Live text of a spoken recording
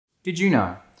Did you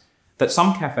know that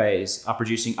some cafes are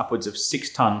producing upwards of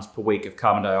 6 tons per week of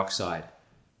carbon dioxide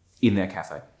in their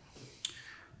cafe?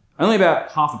 Only about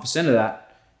 0.5% of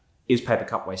that is paper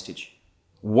cup wastage.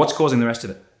 What's causing the rest of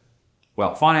it?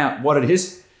 Well, find out what it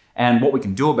is and what we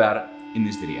can do about it in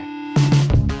this video.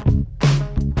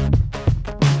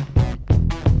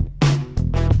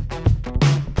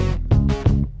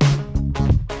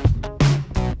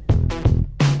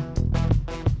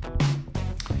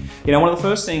 You know, one of the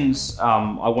first things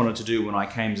I wanted to do when I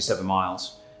came to 7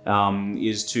 Miles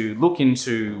is to look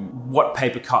into what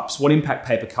impact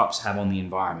paper cups have on the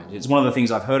environment. It's one of the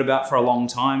things I've heard about for a long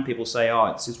time. People say, oh,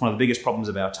 it's one of the biggest problems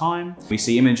of our time. We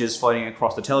see images floating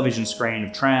across the television screen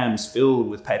of trams filled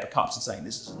with paper cups and saying,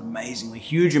 this is an amazingly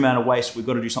huge amount of waste. We've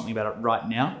got to do something about it right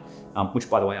now, which,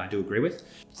 by the way, I do agree with.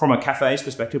 From a cafe's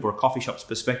perspective or a coffee shop's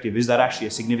perspective, is that actually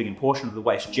a significant portion of the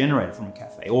waste generated from a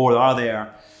cafe? Or are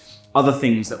there other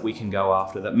things that we can go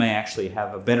after that may actually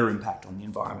have a better impact on the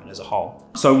environment as a whole?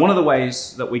 So one of the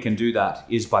ways that we can do that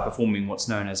is by performing what's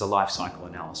known as a life cycle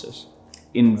analysis.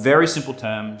 In very simple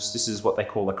terms, this is what they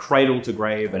call a cradle to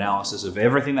grave analysis of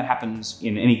everything that happens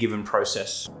in any given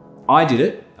process. I did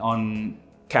it on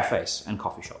cafes and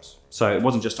coffee shops. So it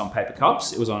wasn't just on paper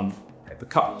cups, it was on paper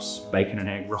cups, bacon and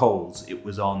egg rolls, it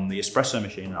was on the espresso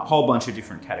machine, and a whole bunch of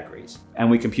different categories.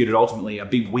 And we computed ultimately a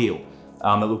big wheel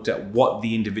that looked at what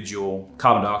the individual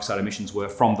carbon dioxide emissions were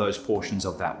from those portions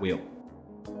of that wheel.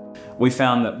 We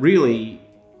found that really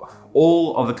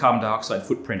all of the carbon dioxide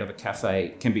footprint of a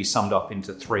cafe can be summed up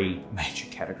into 3 major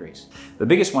categories. The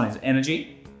biggest one is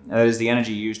energy. That is the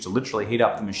energy used to literally heat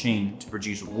up the machine to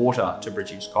produce water to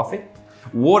produce coffee.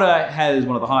 Water has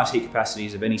one of the highest heat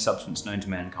capacities of any substance known to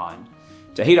mankind.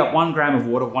 To heat up 1 gram of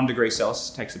water, 1 degree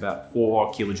Celsius, takes about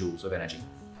 4 kilojoules of energy.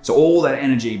 So all that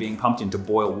energy being pumped into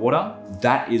boiled water,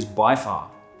 that is by far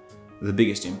the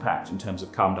biggest impact in terms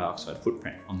of carbon dioxide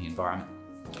footprint on the environment.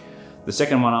 The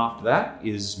second one after that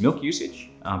is milk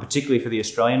usage, particularly for the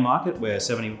Australian market, where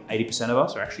 70–80% of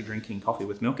us are actually drinking coffee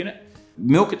with milk in it.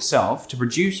 Milk itself, to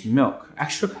produce milk,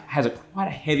 actually has quite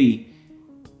a heavy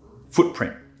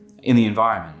footprint in the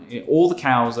environment. All the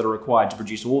cows that are required to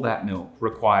produce all that milk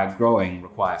require growing,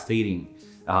 require feeding,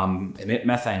 emit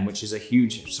methane, which is a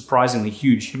surprisingly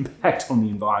huge impact on the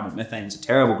environment. Methane is a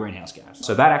terrible greenhouse gas.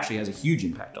 So that actually has a huge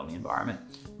impact on the environment.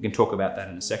 We can talk about that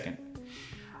in a second.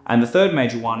 And the third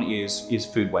major one is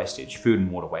food wastage, food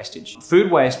and water wastage.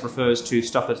 Food waste refers to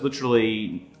stuff that's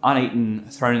literally uneaten,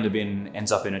 thrown in the bin,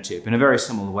 ends up in a tip, in a very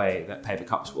similar way that paper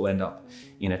cups will end up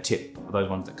in a tip, those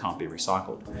ones that can't be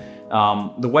recycled.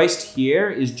 The waste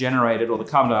here is generated, or the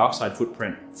carbon dioxide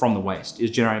footprint from the waste is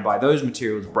generated by those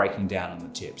materials breaking down on the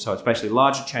tip. So it's basically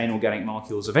larger chain organic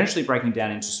molecules eventually breaking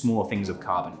down into smaller things of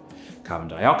carbon. Carbon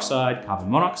dioxide, carbon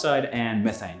monoxide, and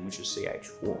methane, which is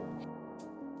CH4.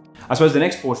 I suppose the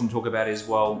next portion to talk about is,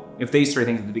 well, if these 3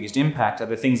 things have the biggest impact, are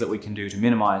there things that we can do to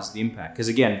minimize the impact? Because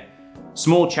again,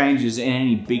 small changes in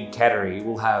any big category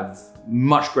will have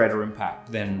much greater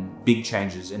impact than big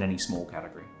changes in any small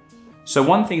category. So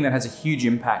one thing that has a huge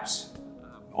impact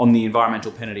on the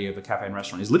environmental penalty of a cafe and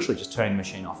restaurant is literally just turning the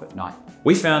machine off at night.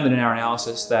 We found that in our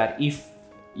analysis that if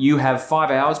you have 5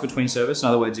 hours between service, in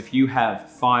other words, if you have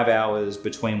 5 hours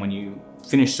between when you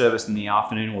finish service in the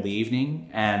afternoon or the evening,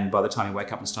 and by the time you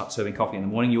wake up and start serving coffee in the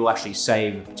morning, you will actually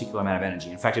save a particular amount of energy.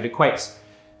 In fact, it equates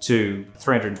to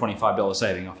 $325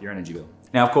 saving off your energy bill.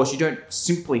 Now, of course, you don't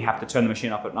simply have to turn the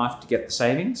machine up at night to get the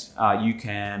savings.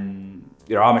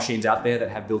 There are machines out there that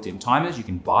have built-in timers. You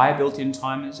can buy built-in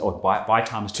timers or buy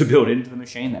timers to build into the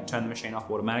machine that turn the machine off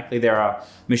automatically. There are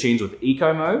machines with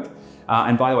eco mode.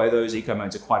 And by the way, those eco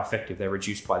modes are quite effective. They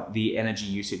reduce the energy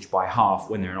usage by half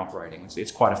when they're in operating.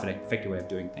 It's quite an effective way of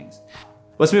doing things.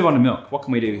 Let's move on to milk. What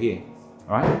can we do here?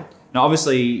 All right. Now,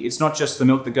 obviously, it's not just the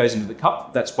milk that goes into the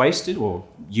cup that's wasted or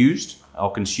used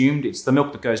or consumed. It's the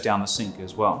milk that goes down the sink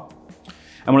as well.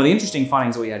 And one of the interesting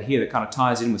findings that we had here that kind of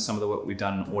ties in with some of the work we've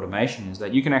done in automation is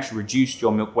that you can actually reduce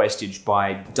your milk wastage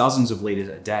by dozens of litres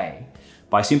a day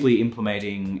by simply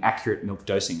implementing accurate milk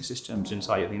dosing systems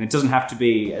inside your thing. It doesn't have to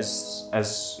be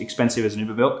as expensive as an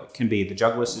Uber milk. It can be the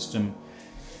juggler system.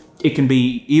 It can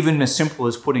be even as simple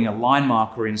as putting a line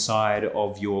marker inside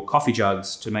of your coffee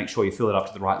jugs to make sure you fill it up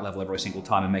to the right level every single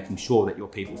time, and making sure that your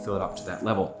people fill it up to that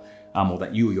level, or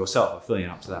that you yourself are filling it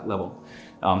up to that level.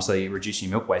 So you're reducing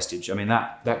milk wastage. I mean,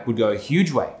 that would go a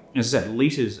huge way. As I said,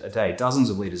 litres a day, dozens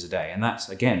of litres a day. And that's,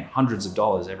 again, hundreds of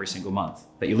dollars every single month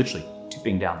that you're literally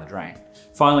tipping down the drain.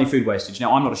 Finally, food wastage.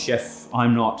 Now, I'm not a chef.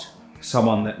 I'm not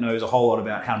someone that knows a whole lot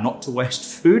about how not to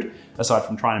waste food, aside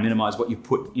from trying to minimize what you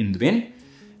put in the bin.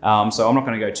 So I'm not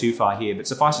going to go too far here, but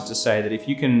suffice it to say that if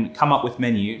you can come up with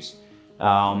menus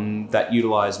that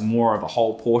utilize more of a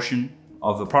whole portion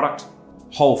of the product,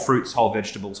 whole fruits, whole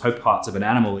vegetables, whole parts of an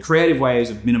animal. Creative ways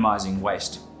of minimizing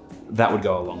waste, that would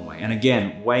go a long way. And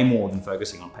again, way more than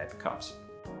focusing on paper cups.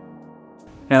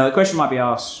 Now the question might be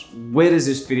asked, where does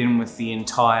this fit in with the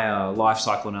entire life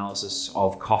cycle analysis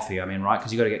of coffee? I mean, right,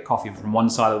 because you've got to get coffee from one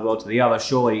side of the world to the other.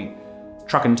 Surely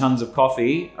trucking tons of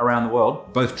coffee around the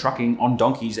world, both trucking on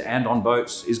donkeys and on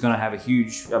boats, is going to have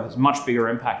a much bigger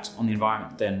impact on the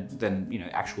environment than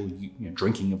actual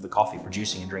drinking of the coffee,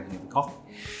 producing and drinking of the coffee.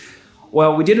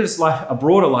 Well, we did a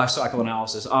broader life cycle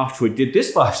analysis after we did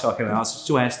this life cycle analysis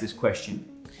to answer this question.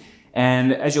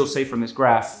 And as you'll see from this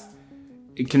graph,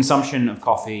 consumption of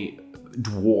coffee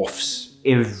dwarfs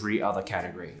every other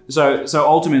category. So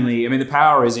ultimately, I mean, the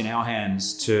power is in our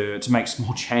hands to make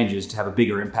small changes to have a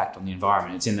bigger impact on the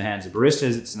environment. It's in the hands of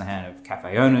baristas, it's in the hand of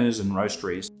cafe owners and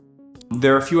roasteries.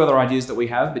 There are a few other ideas that we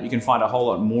have, but you can find a whole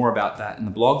lot more about that in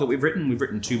the blog that we've written. We've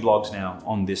written 2 blogs now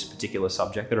on this particular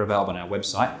subject that are available on our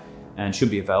website and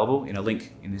should be available in a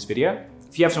link in this video.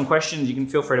 If you have some questions, you can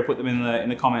feel free to put them in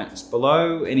the comments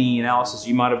below. Any analysis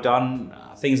you might have done,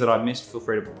 things that I've missed, feel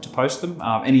free to post them.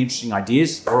 Any interesting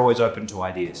ideas, we're always open to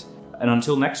ideas. And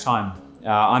until next time,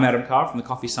 I'm Adam Carr from the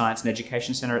Coffee Science and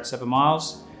Education Centre at 7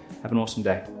 Miles. Have an awesome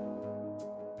day.